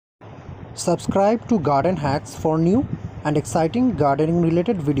Subscribe to Garden Hacks for new and exciting gardening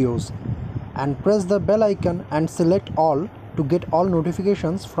related videos and press the bell icon and select all to get all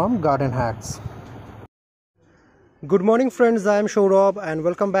notifications from Garden Hacks. Good morning friends, I am Shourabh and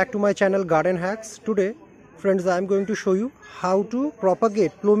welcome back to my channel Garden Hacks. Today friends, I am going to show you how to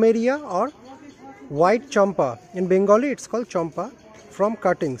propagate plumeria or white champa. In Bengali it's called champa from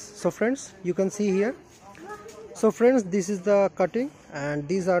cuttings. So friends, you can see here. So friends, this is the cutting and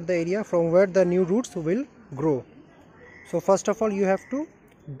these are the area from where the new roots will grow. So first of all, you have to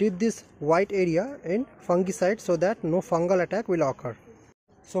dip this white area in fungicide so that no fungal attack will occur.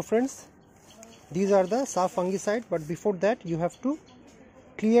 So friends, these are the soft fungicide, but before that you have to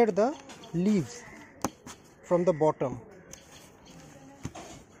clear the leaves from the bottom.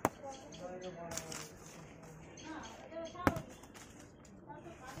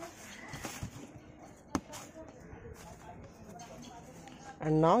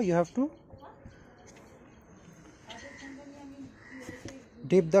 And now you have to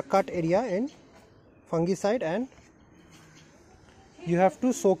dip the cut area in fungicide and you have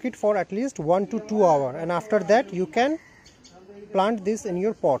to soak it for at least 1 to 2 hours, and after that you can plant this in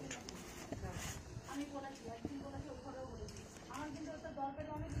your pot.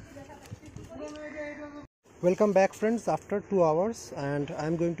 Welcome back friends after 2 hours, and I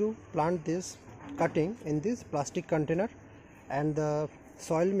am going to plant this cutting in this plastic container. And the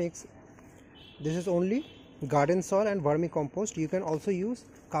soil mix, this is only garden soil and vermicompost. You can also use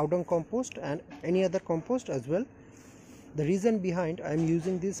cow dung compost and any other compost as well. The reason behind I am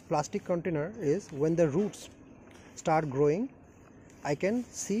using this plastic container is when the roots start growing, I can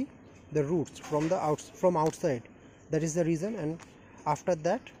see the roots from outside. That is the reason, and after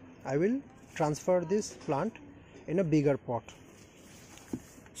that I will transfer this plant in a bigger pot.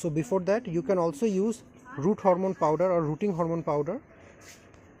 So before that you can also use root hormone powder or rooting hormone powder.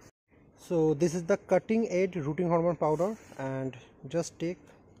 So this is the cutting edge rooting hormone powder, and just take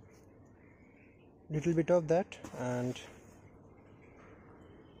little bit of that and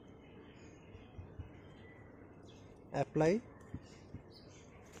apply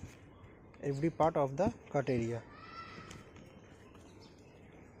every part of the cut area.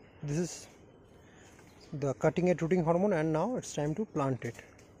 This is the cutting edge rooting hormone, and now it's time to plant it.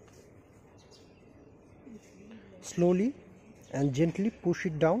 Slowly and gently push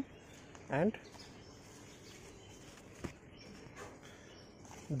it down and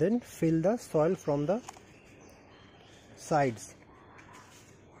then fill the soil from the sides.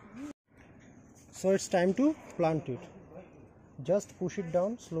 So it's time to plant it. Just push it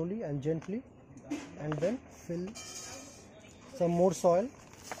down slowly and gently and then fill some more soil.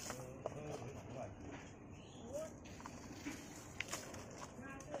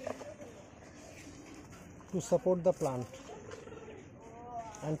 To support the plant,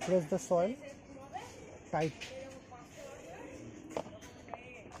 and press the soil tight.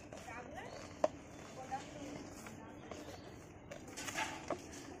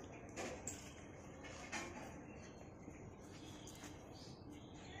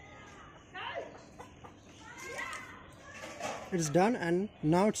 It's done, and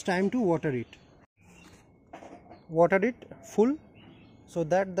now it's time to water it. Water it full so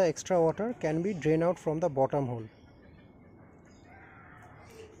that the extra water can be drained out from the bottom hole.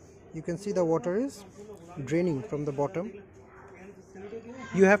 You can see the water is draining from the bottom.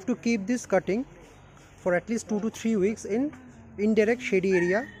 You have to keep this cutting for at least 2 to 3 weeks in indirect shady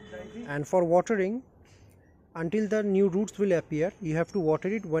area, and for watering until the new roots will appear, you have to water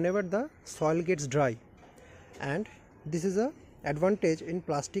it whenever the soil gets dry. And this is a advantage in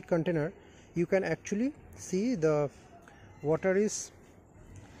plastic container. You can actually see the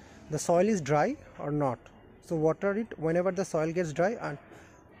soil is dry or not. So water it whenever the soil gets dry, and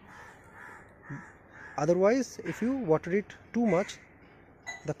otherwise if you water it too much,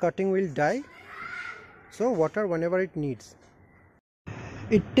 the cutting will die. So water whenever it needs.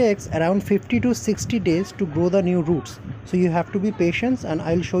 It takes around 50 to 60 days to grow the new roots, so you have to be patient, and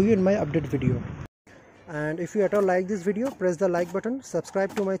I'll show you in my update video. And if you at all like this video, press the like button,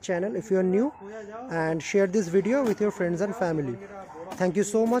 subscribe to my channel if you are new, and share this video with your friends and family. Thank you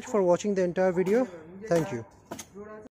so much for watching the entire video. Thank you.